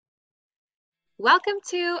Welcome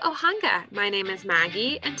to Ohanga. My name is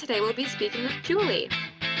Maggie, and today we'll be speaking with Julie.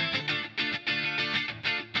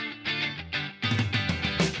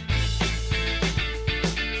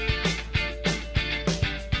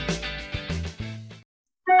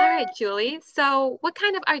 All right, Julie. So what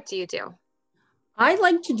kind of art do you do? I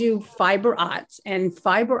like to do fiber arts, and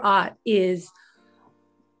fiber art is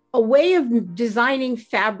a way of designing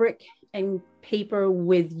fabric and paper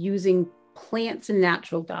with using plants and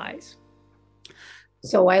natural dyes.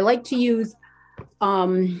 So I like to use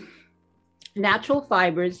natural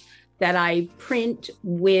fibers that I print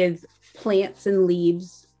with plants and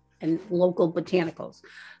leaves and local botanicals.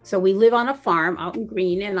 So we live on a farm out in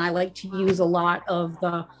Green, and I like to use a lot of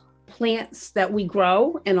the plants that we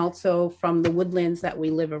grow and also from the woodlands that we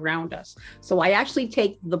live around us. So I actually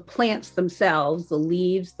take the plants themselves, the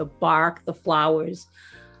leaves, the bark, the flowers.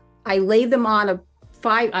 I lay them on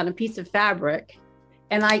a piece of fabric,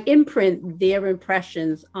 and I imprint their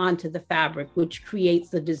impressions onto the fabric, which creates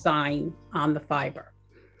the design on the fiber.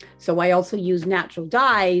 So I also use natural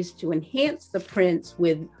dyes to enhance the prints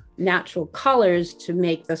with natural colors to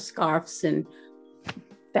make the scarves and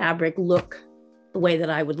fabric look the way that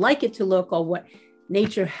I would like it to look, or what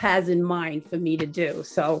nature has in mind for me to do.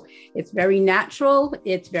 So it's very natural,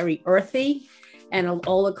 it's very earthy, and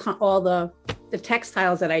all the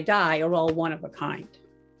textiles that I dye are all one of a kind.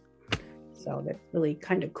 So that's really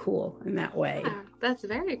kind of cool in that way. Yeah, that's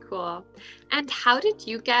very cool. And how did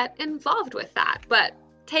you get involved with that? But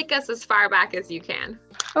take us as far back as you can.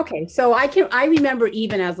 Okay, so I remember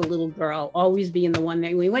even as a little girl always being the one that,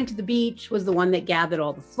 when we went to the beach, was the one that gathered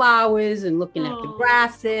all the flowers and looking at the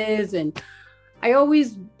grasses, and I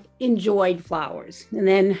always enjoyed flowers. And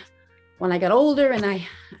then when I got older and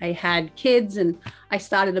I had kids, and I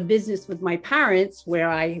started a business with my parents where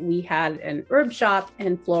we had an herb shop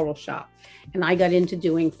and floral shop, and I got into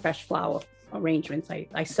doing fresh flower arrangements.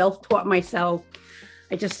 I self-taught myself.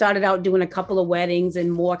 I just started out doing a couple of weddings,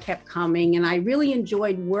 and more kept coming. And I really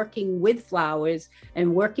enjoyed working with flowers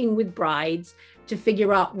and working with brides to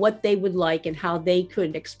figure out what they would like and how they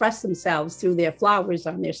could express themselves through their flowers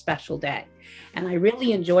on their special day. And I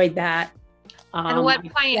really enjoyed that. And what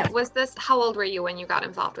point was this? How old were you when you got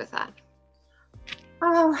involved with that?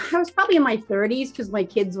 I was probably in my 30s because my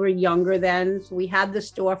kids were younger then. So we had the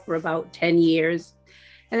store for about 10 years.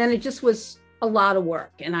 And then it just was a lot of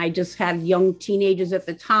work. And I just had young teenagers at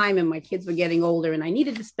the time, and my kids were getting older, and I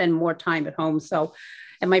needed to spend more time at home.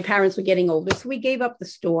 And my parents were getting older. So we gave up the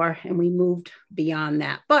store and we moved beyond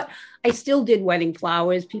that. But I still did wedding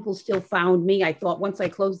flowers. People still found me. I thought once I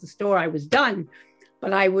closed the store, I was done.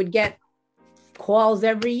 But I would get calls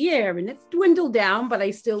every year, and it's dwindled down, but I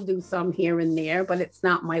still do some here and there, but it's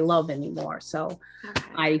not my love anymore. So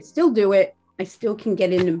I still do it. I still can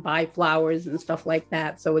get in and buy flowers and stuff like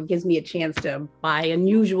that. So it gives me a chance to buy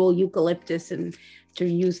unusual eucalyptus and to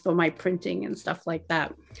use for my printing and stuff like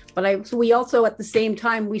that. But we also, at the same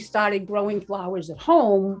time, we started growing flowers at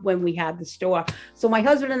home when we had the store. So my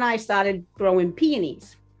husband and I started growing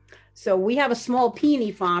peonies. So we have a small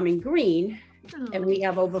peony farm in Green, and we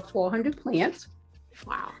have over 400 plants.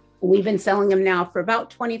 Wow. We've been selling them now for about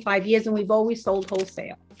 25 years, and we've always sold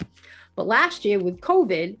wholesale. But last year with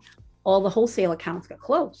COVID, all the wholesale accounts got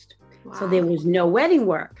closed. Wow. So there was no wedding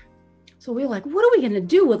work. So we were like, what are we going to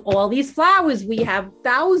do with all these flowers? We have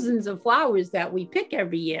thousands of flowers that we pick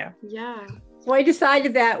every year. Yeah. So I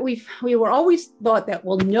decided that we were always thought that,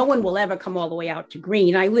 well, no one will ever come all the way out to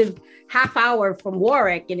Green. I live half hour from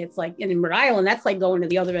Warwick, and it's like in Rhode Island, that's like going to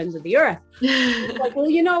the other ends of the earth. It's like,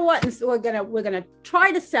 well, you know what? And so we're gonna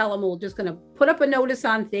try to sell them. We're just gonna put up a notice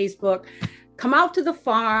on Facebook, come out to the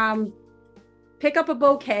farm, pick up a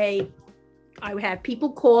bouquet. I had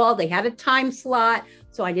people call, they had a time slot.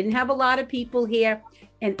 So I didn't have a lot of people here,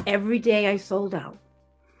 and every day I sold out.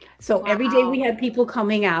 So every day we had people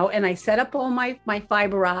coming out, and I set up all my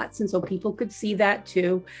fiber arts, and so people could see that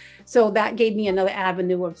too. So that gave me another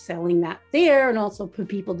avenue of selling that there, and also for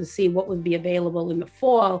people to see what would be available in the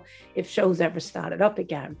fall if shows ever started up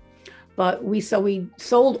again. But we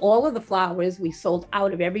sold all of the flowers. We sold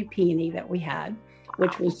out of every peony that we had,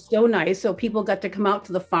 which was so nice. So people got to come out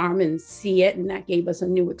to the farm and see it, and that gave us a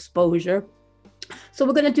new exposure. So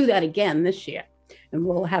we're going to do that again this year, and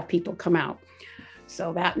we'll have people come out.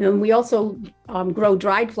 So that, and we also grow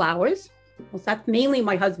dried flowers. Well, that's mainly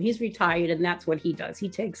my husband. He's retired, and that's what he does. He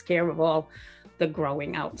takes care of all the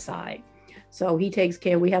growing outside. So he takes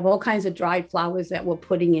care. We have all kinds of dried flowers that we're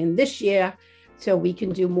putting in this year, so we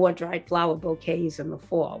can do more dried flower bouquets in the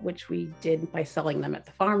fall, which we did by selling them at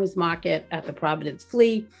the farmers market, at the Providence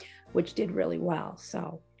Flea, which did really well.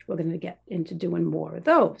 So we're going to get into doing more of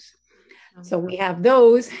those. So we have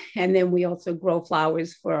those, and then we also grow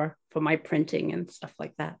flowers for my printing and stuff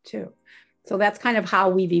like that too. So that's kind of how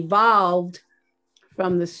we've evolved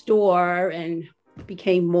from the store and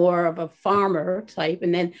became more of a farmer type.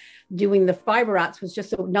 And then doing the fiber arts was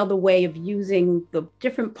just another way of using the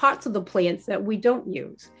different parts of the plants that we don't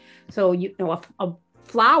use. So, a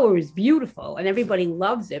flower is beautiful and everybody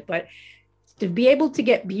loves it, but to be able to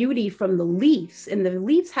get beauty from the leaves, and the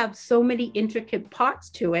leaves have so many intricate parts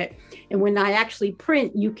to it. And when I actually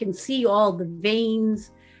print, you can see all the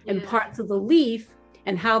veins and parts of the leaf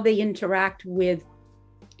and how they interact with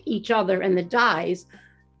each other, and the dyes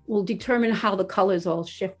will determine how the colors all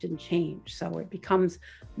shift and change. So it becomes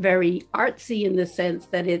very artsy in the sense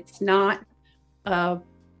that it's not a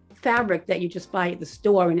fabric that you just buy at the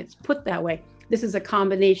store and it's put that way. This is a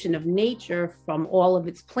combination of nature from all of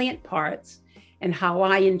its plant parts and how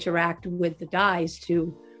I interact with the dyes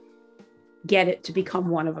to get it to become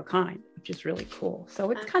one of a kind, which is really cool. So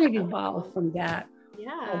it's kind of evolved from that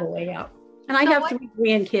all the way up. And I have 3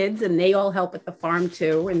 grandkids and they all help at the farm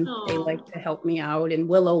too. And they like to help me out. And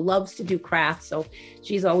Willow loves to do crafts. So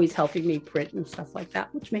she's always helping me print and stuff like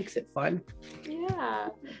that, which makes it fun. Yeah.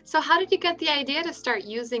 So how did you get the idea to start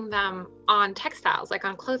using them on textiles, like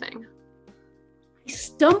on clothing? I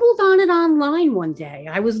stumbled on it online one day.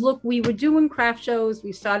 We were doing craft shows.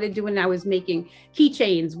 I was making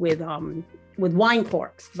keychains with wine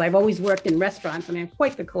corks, because I've always worked in restaurants and I have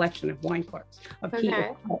quite the collection of wine corks, of key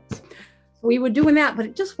corks. We were doing that, but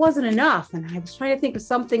it just wasn't enough. And I was trying to think of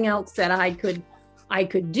something else that I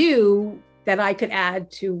could do that I could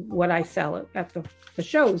add to what I sell at the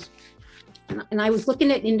shows. And I was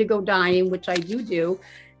looking at indigo dyeing, which I do.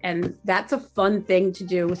 And that's a fun thing to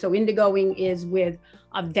do. So indigoing is with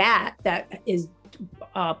a vat that is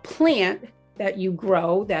a plant that you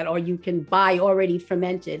grow or you can buy already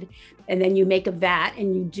fermented. And then you make a vat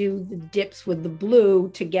and you do the dips with the blue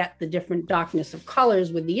to get the different darkness of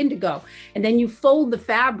colors with the indigo. And then you fold the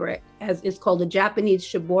fabric, as it's called a Japanese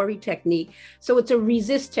shibori technique. So it's a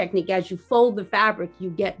resist technique. As you fold the fabric, you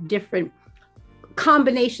get different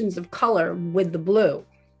combinations of color with the blue.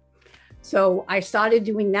 So I started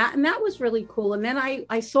doing that, and that was really cool. And then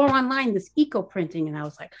I saw online this eco printing, and I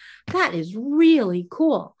was like, that is really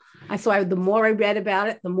cool. The more I read about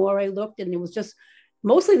it, the more I looked, and it was just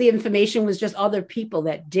mostly the information was just other people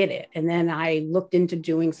that did it. And then I looked into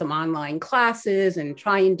doing some online classes and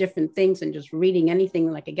trying different things and just reading anything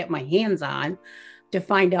that I could get my hands on to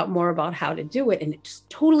find out more about how to do it. And it just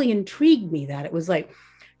totally intrigued me that it was like,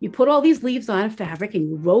 you put all these leaves on a fabric and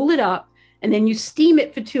you roll it up and then you steam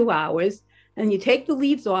it for 2 hours and you take the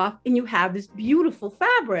leaves off and you have this beautiful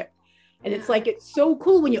fabric. And it's like, it's so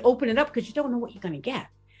cool when you open it up because you don't know what you're going to get.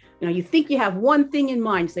 You think you have one thing in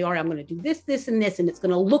mind, say, all right, I'm going to do this, this, and this, and it's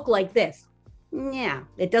going to look like this. Yeah,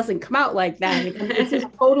 it doesn't come out like that. It's just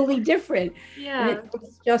totally different. Yeah. And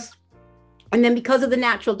it's just, and then because of the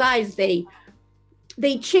natural dyes, they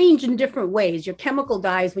change in different ways. Your chemical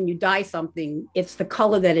dyes, when you dye something, it's the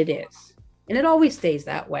color that it is. And it always stays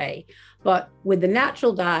that way. But with the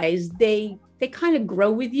natural dyes, they kind of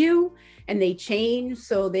grow with you and they change.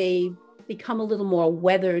 So they become a little more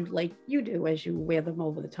weathered like you do as you wear them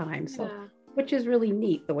over the time. So, which is really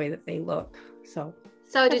neat the way that they look. So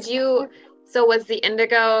was the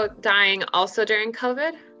indigo dyeing also during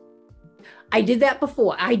COVID? I did that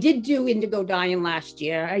before. I did do indigo dyeing last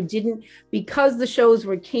year. I didn't, because the shows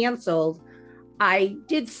were canceled. I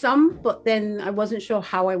did some, but then I wasn't sure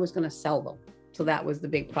how I was going to sell them. So that was the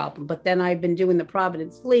big problem. But then I've been doing the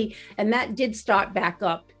Providence Flea, and that did start back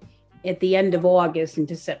up at the end of August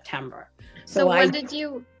into September. So when did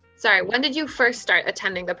you first start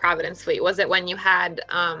attending the Providence Flea? Was it when you had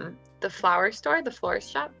the flower store, the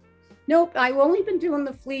florist shop? Nope. I've only been doing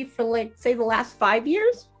the Flea for the last 5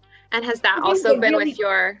 years. And has that also been with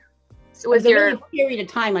your period of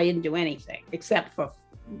time I didn't do anything except for,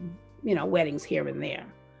 weddings here and there.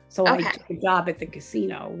 So I took a job at the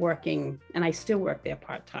casino working, and I still work there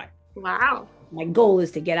part-time. Wow. My goal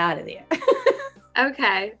is to get out of there.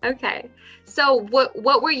 Okay. So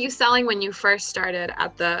what were you selling when you first started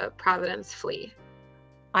at the Providence Flea?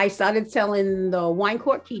 I started selling the wine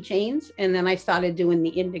cork keychains, and then I started doing the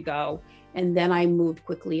indigo, and then I moved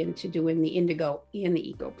quickly into doing the indigo and the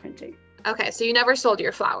eco printing. Okay, so you never sold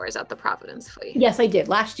your flowers at the Providence Flea? Yes, I did.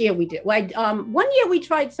 Last year we did. One year we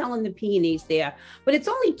tried selling the peonies there, but it's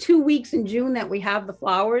only 2 weeks in June that we have the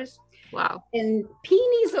flowers. Wow. And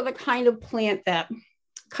peonies are the kind of plant that,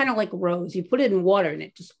 kind of like rose, you put it in water and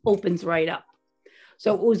it just opens right up.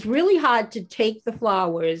 So it was really hard to take the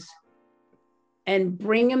flowers and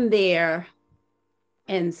bring them there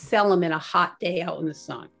and sell them in a hot day out in the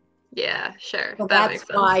sun. Yeah, sure. So That that's makes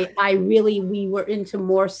sense. why we were into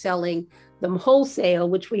more selling them wholesale,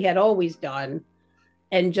 which we had always done,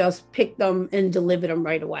 and just picked them and delivered them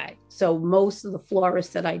right away. So most of the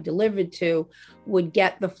florists that I delivered to would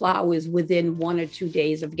get the flowers within 1 or 2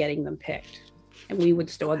 days of getting them picked. And we would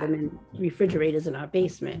store them in refrigerators in our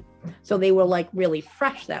basement. So they were like really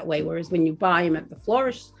fresh that way. Whereas when you buy them at the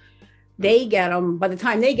florist, they get them, by the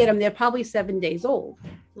time they get them, they're probably 7 days old.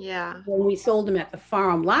 Yeah. When we sold them at the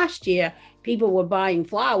farm last year, people were buying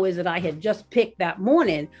flowers that I had just picked that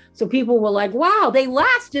morning. So people were like, wow, they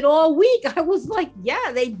lasted all week. I was like,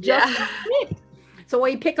 yeah, they just picked. So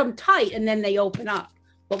we pick them tight and then they open up.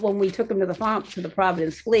 But when we took them to the farm, to the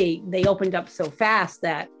Providence Flea, they opened up so fast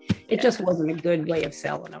that it just wasn't a good way of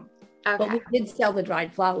selling them. Okay. But we did sell the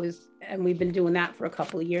dried flowers, and we've been doing that for a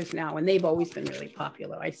couple of years now, and they've always been really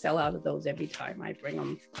popular. I sell out of those every time I bring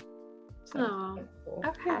them. So, oh, cool.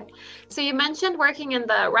 Okay. So you mentioned working in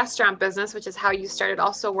the restaurant business, which is how you started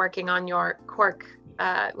also working on your cork.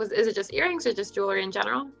 Is it just earrings or just jewelry in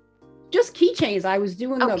general? Just keychains. I was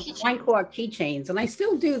doing the keychains. wine cork keychains, and I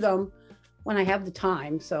still do them when I have the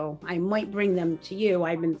time. So I might bring them to you.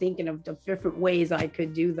 I've been thinking of the different ways I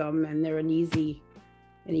could do them, and they're an easy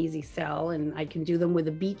sell, and I can do them with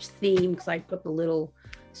a beach theme because I put the little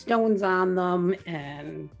stones on them,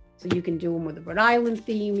 and so you can do them with a Rhode Island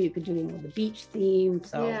theme, you could do them with a beach theme.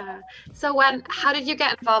 So yeah. So how did you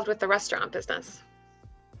get involved with the restaurant business?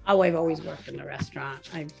 Oh, I've always worked in the restaurant.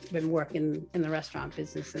 I've been working in the restaurant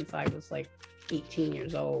business since I was like 18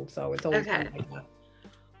 years old. So it's always been like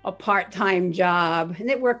a part-time job, and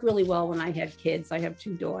it worked really well when I had kids. I have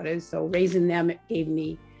 2 daughters, so raising them, it gave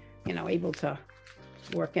me, able to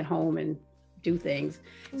work at home and do things.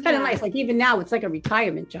 It's kind of nice. Like even now, it's like a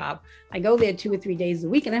retirement job. I go there 2 or 3 days a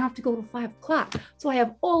week, and I have to go to 5 o'clock. So I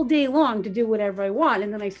have all day long to do whatever I want,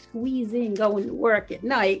 and then I squeeze in going to work at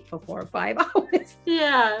night for 4 or 5 hours.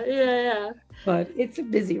 Yeah. But it's a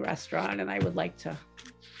busy restaurant, and I would like to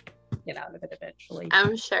get out of it eventually.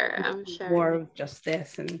 I'm sure. More of just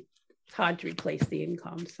this, and it's hard to replace the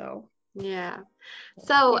income. So yeah.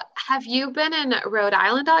 So have you been in Rhode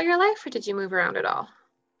Island all your life, or did you move around at all?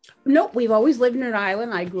 Nope, we've always lived in Rhode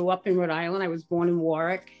Island. I grew up in Rhode Island. I was born in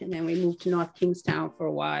Warwick, and then we moved to North Kingstown for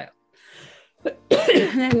a while.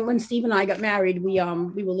 And then when Steve and I got married, we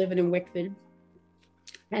were living in Wickford,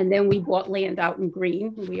 and then we bought land out in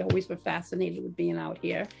Green. We always were fascinated with being out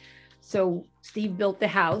here. So Steve built the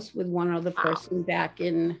house with one other person back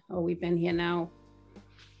in, we've been here now,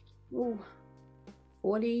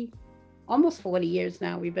 almost 40 years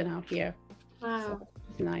now we've been out here. Wow. So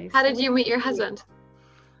it's nice. How did you meet your husband?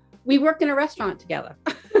 We worked in a restaurant together.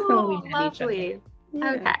 Oh, lovely.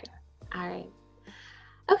 Yeah. Okay. All right.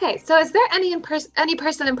 Okay. So is there any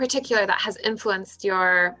person in particular that has influenced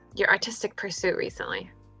your artistic pursuit recently?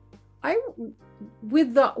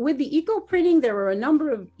 With the eco printing, there are a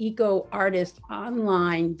number of eco artists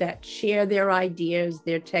online that share their ideas,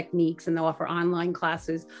 their techniques, and they offer online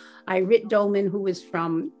classes. Rit Dolman, who is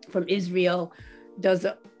from Israel, does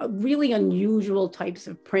a really unusual types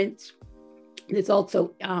of prints. There's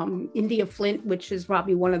also India Flint, which is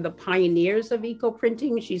probably one of the pioneers of eco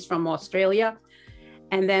printing. She's from Australia.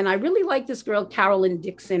 And then I really like this girl, Carolyn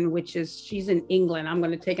Dixon, she's in England. I'm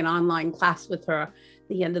going to take an online class with her at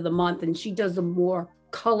the end of the month. And she does a more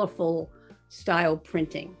colorful style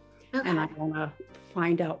printing. Okay. And I want to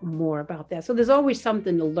find out more about that. So there's always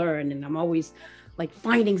something to learn. And I'm always like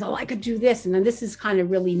finding, I could do this. And then this is kind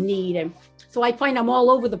of really neat. And so I find I'm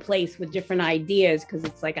all over the place with different ideas, because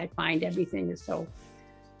it's like I find everything is so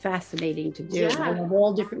fascinating to do. Yeah. I have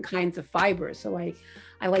all different kinds of fibers. So I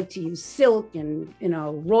like to use silk and,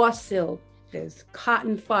 raw silk. There's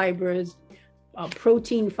cotton fibers,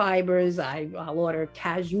 protein fibers. I'll order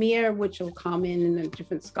cashmere, which will come in the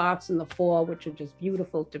different scarves in the fall, which are just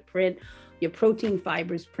beautiful to print. Your protein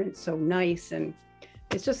fibers print so nice. And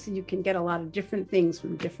it's just, you can get a lot of different things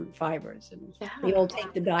from different fibers, and they all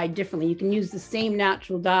take the dye differently. You can use the same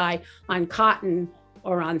natural dye on cotton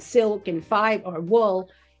or on silk and fiber or wool,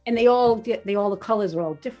 and the colors are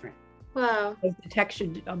all different. Wow. Because the texture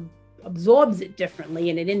absorbs it differently,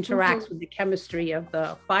 and it interacts with the chemistry of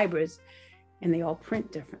the fibers, and they all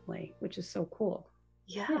print differently, which is so cool.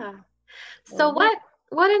 Yeah. So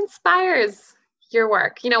what inspires your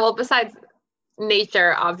work? Besides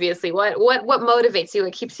nature, obviously, what motivates you?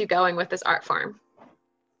 What keeps you going with this art form?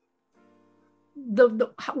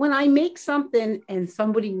 When I make something and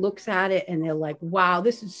somebody looks at it and they're like, wow,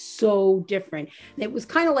 this is so different. And it was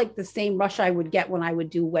kind of like the same rush I would get when I would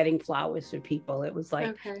do wedding flowers for people. It was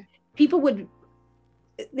like people would,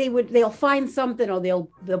 they'll find something, or they'll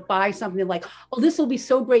buy something like, oh, this will be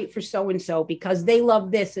so great for so and so because they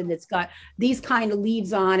love this and it's got these kind of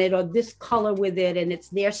leaves on it or this color with it and it's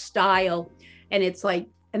their style. And it's like,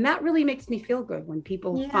 and that really makes me feel good when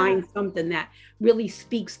people find something that really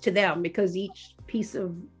speaks to them, because each piece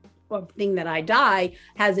of thing that I dye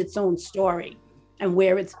has its own story and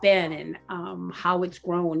where it's been and how it's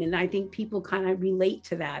grown. And I think people kind of relate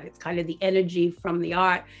to that. It's kind of the energy from the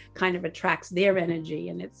art kind of attracts their energy.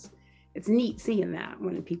 And it's neat seeing that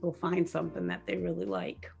when people find something that they really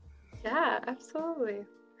like. Yeah, absolutely.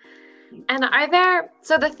 And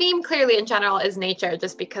so the theme clearly in general is nature,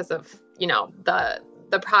 just because of,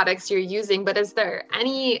 the products you're using, but is there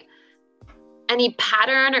any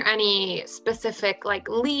pattern or any specific like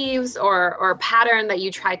leaves or pattern that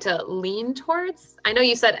you try to lean towards? I know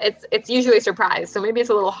you said it's usually a surprise, so maybe it's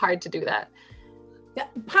a little hard to do that. Yeah,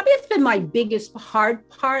 probably that's been my biggest hard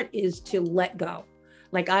part, is to let go.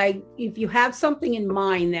 Like if you have something in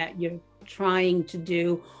mind that you're trying to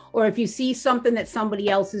do, or if you see something that somebody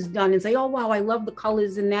else has done and say, oh, wow, I love the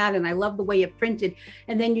colors in that and I love the way it printed.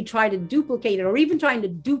 And then you try to duplicate it, or even trying to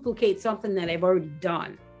duplicate something that I've already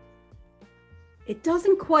done. It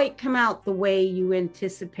doesn't quite come out the way you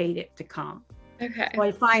anticipate it to come. Okay. So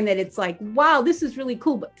I find that it's like, wow, this is really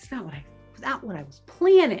cool, but it's not what I was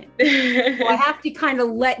planning. So I have to kind of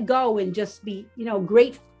let go and just be,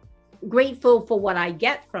 grateful for what I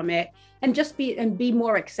get from it, and just be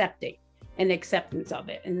more accepting and acceptance of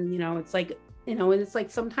it. And, it's like, and it's like,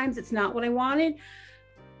 sometimes it's not what I wanted,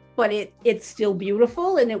 but it's still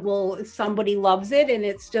beautiful, and if somebody loves it. And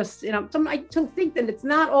it's just, I still think that it's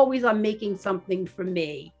not always I'm making something for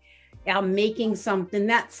me. I'm making something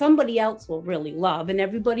that somebody else will really love, and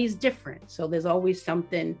everybody's different. So there's always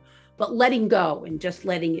something, but letting go and just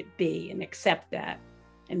letting it be and accept that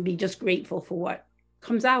and be just grateful for what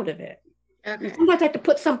comes out of it. Okay. And sometimes I have to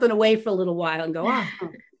put something away for a little while and go,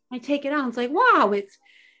 I take it out. It's like, wow, it's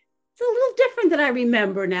a little different than I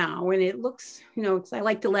remember now. And it looks, I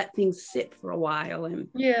like to let things sit for a while, and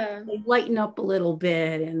they lighten up a little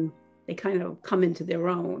bit and they kind of come into their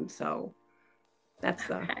own. So that's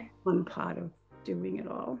the fun part of doing it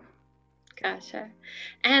all. Gotcha.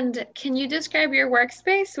 And can you describe your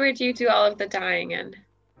workspace? Where do you do all of the dyeing in?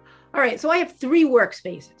 All right. So I have 3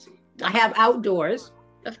 workspaces. I have outdoors.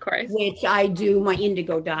 Of course. Which I do my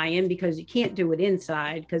indigo dye in, because you can't do it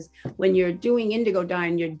inside, because when you're doing indigo dye,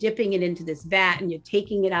 you're dipping it into this vat and you're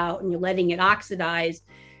taking it out and you're letting it oxidize,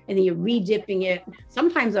 and then you're re-dipping it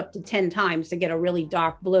sometimes up to 10 times to get a really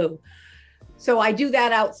dark blue. So I do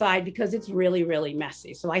that outside because it's really, really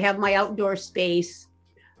messy. So I have my outdoor space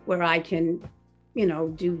where I can,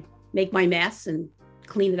 make my mess and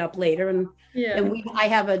clean it up later. And I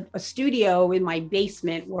have a studio in my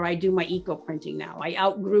basement where I do my eco printing now. I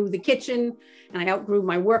outgrew the kitchen and I outgrew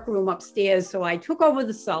my workroom upstairs. So I took over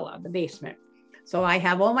the cellar, the basement. So I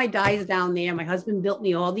have all my dyes down there. My husband built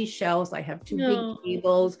me all these shelves. I have 2 big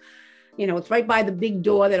tables. It's right by the big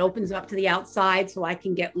door that opens up to the outside, so I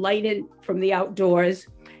can get lighted from the outdoors,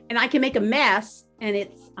 and I can make a mess, and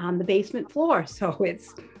it's on the basement floor. So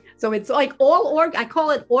it's like I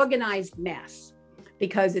call it organized mess,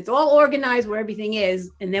 because it's all organized where everything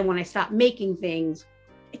is. And then when I stop making things,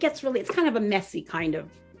 it's kind of a messy kind of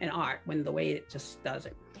an art, when the way it just does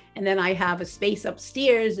it. And then I have a space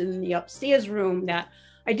upstairs in the upstairs room that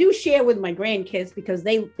I do share with my grandkids, because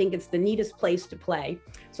they think it's the neatest place to play.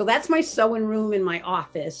 So that's my sewing room in my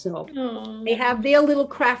office. So they have their little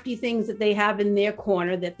crafty things that they have in their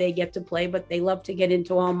corner that they get to play, but they love to get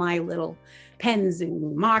into all my little pens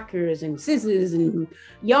and markers and scissors and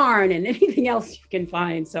yarn and anything else you can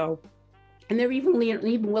find. So, and they're even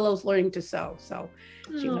Willow's learning to sew. So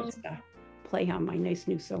she likes to play on my nice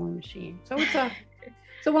new sewing machine. So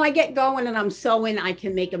so when I get going and I'm sewing, I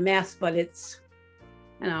can make a mess, but it's,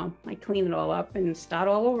 I clean it all up and start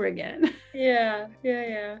all over again. Yeah.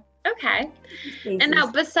 Okay. And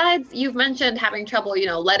now, besides, you've mentioned having trouble,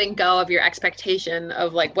 letting go of your expectation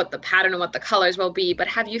of like what the pattern and what the colors will be, but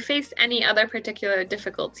have you faced any other particular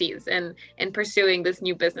difficulties in pursuing this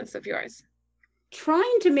new business of yours?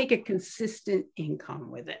 Trying to make a consistent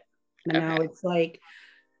income with it. It's like,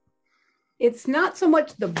 it's not so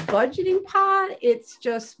much the budgeting part, it's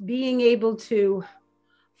just being able to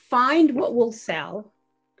find what will sell,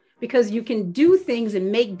 because you can do things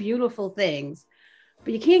and make beautiful things,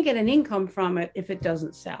 but you can't get an income from it if it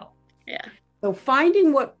doesn't sell. Yeah. So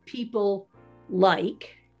finding what people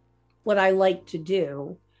like, what I like to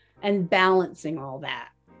do, and balancing all that.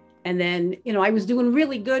 And then, I was doing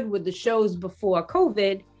really good with the shows before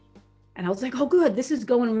COVID. And I was like, oh, good, this is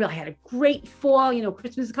going real. I had a great fall,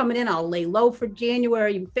 Christmas is coming in. I'll lay low for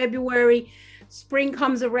January and February. spring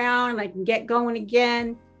comes around, I can get going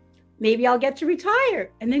again. Maybe I'll get to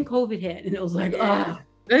retire. And then COVID hit, and it was like, oh,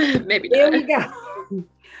 maybe there not. we go.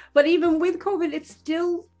 But even with COVID, it's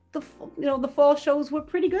still the fall shows were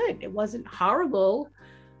pretty good. It wasn't horrible,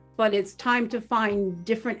 but it's time to find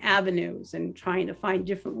different avenues and trying to find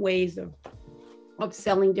different ways of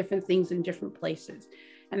selling different things in different places.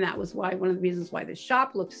 And that was why one of the reasons why the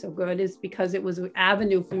shop looked so good is because it was an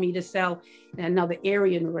avenue for me to sell in another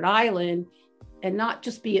area in Rhode Island and not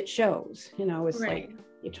just be at shows. It's Right. like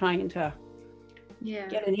you're trying to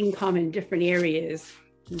get an income in different areas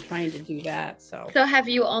and trying to do that. So have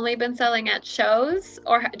you only been selling at shows,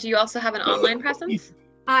 or do you also have an online presence?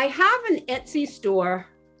 I have an Etsy store,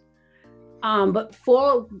 but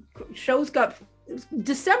fall shows got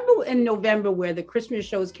December and November, where the Christmas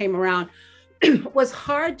shows came around, was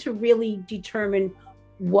hard to really determine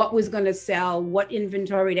what was going to sell, what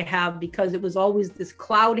inventory to have, because it was always this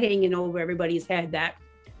cloud hanging over everybody's head that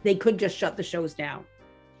they could just shut the shows down.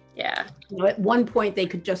 Yeah. At one point, they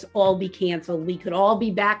could just all be canceled. We could all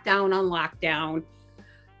be back down on lockdown.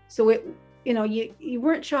 So you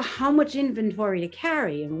weren't sure how much inventory to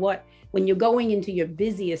carry and when you're going into your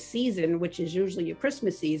busiest season, which is usually your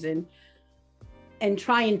Christmas season, and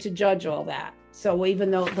trying to judge all that. So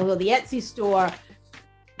even though the Etsy store,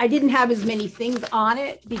 I didn't have as many things on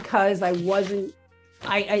it because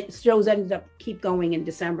shows ended up keep going in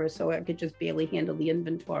December, so I could just barely handle the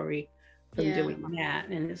inventory from doing that.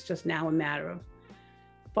 And it's just now a matter of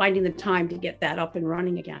finding the time to get that up and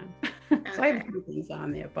running again. So I have a few things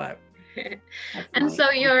on there, but. And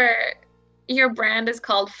so your brand is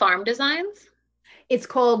called Farm Designs? It's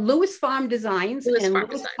called Lewis Farm Designs. We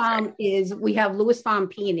have Lewis Farm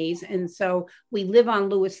peonies. And so we live on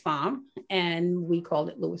Lewis Farm and we called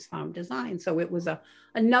it Lewis Farm Design. So it was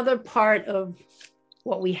another part of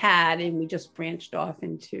what we had, and we just branched off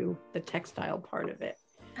into the textile part of it.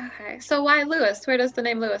 Okay. So why Lewis? Where does the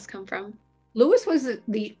name Lewis come from? Lewis was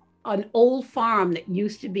an old farm that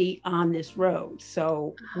used to be on this road.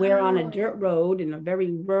 So we're on a dirt road in a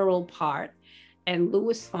very rural part. And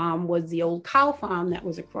Lewis Farm was the old cow farm that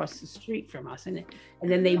was across the street from us. And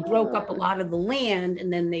then they broke up a lot of the land,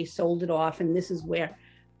 and then they sold it off. And this is where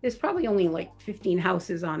there's probably only like 15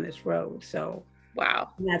 houses on this road. So wow.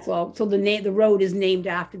 And that's all. So the road is named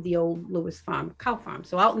after the old Lewis Farm cow farm.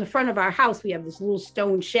 So out in the front of our house, we have this little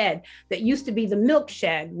stone shed that used to be the milk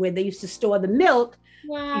shed where they used to store the milk.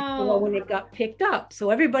 Wow. Before when it got picked up. So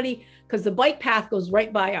everybody, because the bike path goes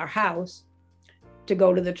right by our house to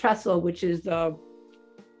go to the trestle, which is the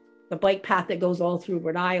bike path that goes all through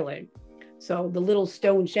Rhode Island. So the little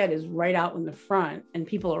stone shed is right out in the front, and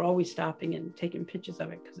people are always stopping and taking pictures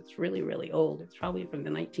of it because it's really, really old. It's probably from the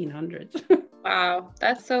 1900s. Wow,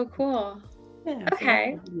 that's so cool. Yeah,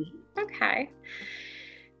 okay.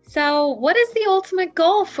 So what is the ultimate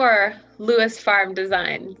goal for Lewis Farm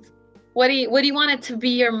Designs? What do you want it to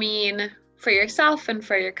be or mean for yourself and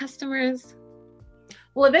for your customers?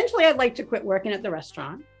 Well, eventually I'd like to quit working at the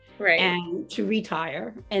restaurant, right, and to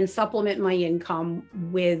retire and supplement my income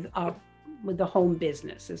with the home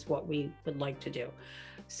business is what we would like to do.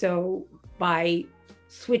 So by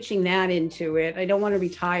switching that into it, I don't want to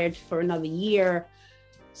retire for another year.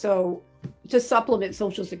 So to supplement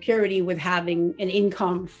Social Security with having an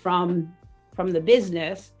income from the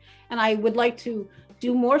business, and I would like to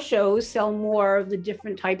do more shows, sell more of the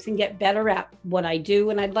different types, and get better at what I do.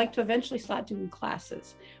 And I'd like to eventually start doing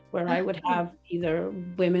classes where I would have either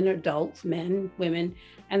women or adults, men, women,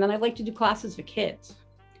 and then I'd like to do classes for kids,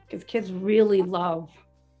 because kids really love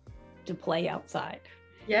to play outside.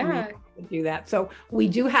 Yeah. Do that. So we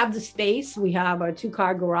do have the space. We have a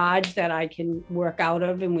 2-car garage that I can work out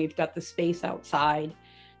of, and we've got the space outside.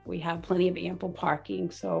 We have plenty of ample parking.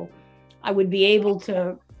 So I would be able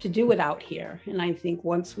to do it out here. And I think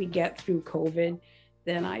once we get through COVID,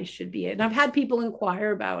 then I should be. And I've had people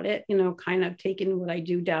inquire about it, kind of taking what I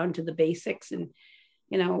do down to the basics and,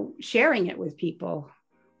 sharing it with people.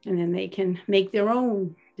 And then they can make their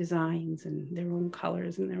own designs and their own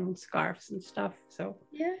colors and their own scarves and stuff. So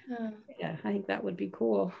yeah, I think that would be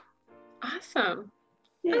cool. Awesome.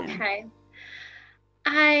 Yeah. Okay.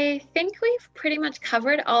 I think we've pretty much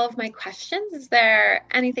covered all of my questions. Is there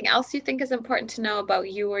anything else you think is important to know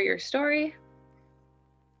about you or your story?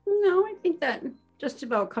 No, I think that just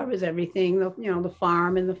about covers everything. The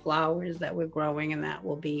farm and the flowers that we're growing, and that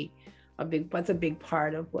will be that's a big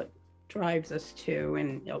part of what drives us too,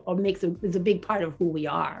 and is a big part of who we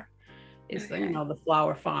are, is the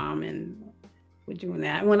flower farm, and we're doing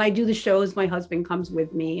that. And when I do the shows, my husband comes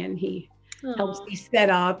with me, and he helps me set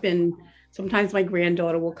up, and sometimes my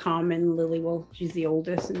granddaughter will come, and Lily she's the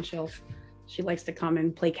oldest, and she'll she likes to come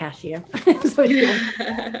and play cashier. So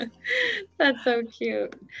That's so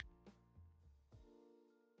cute.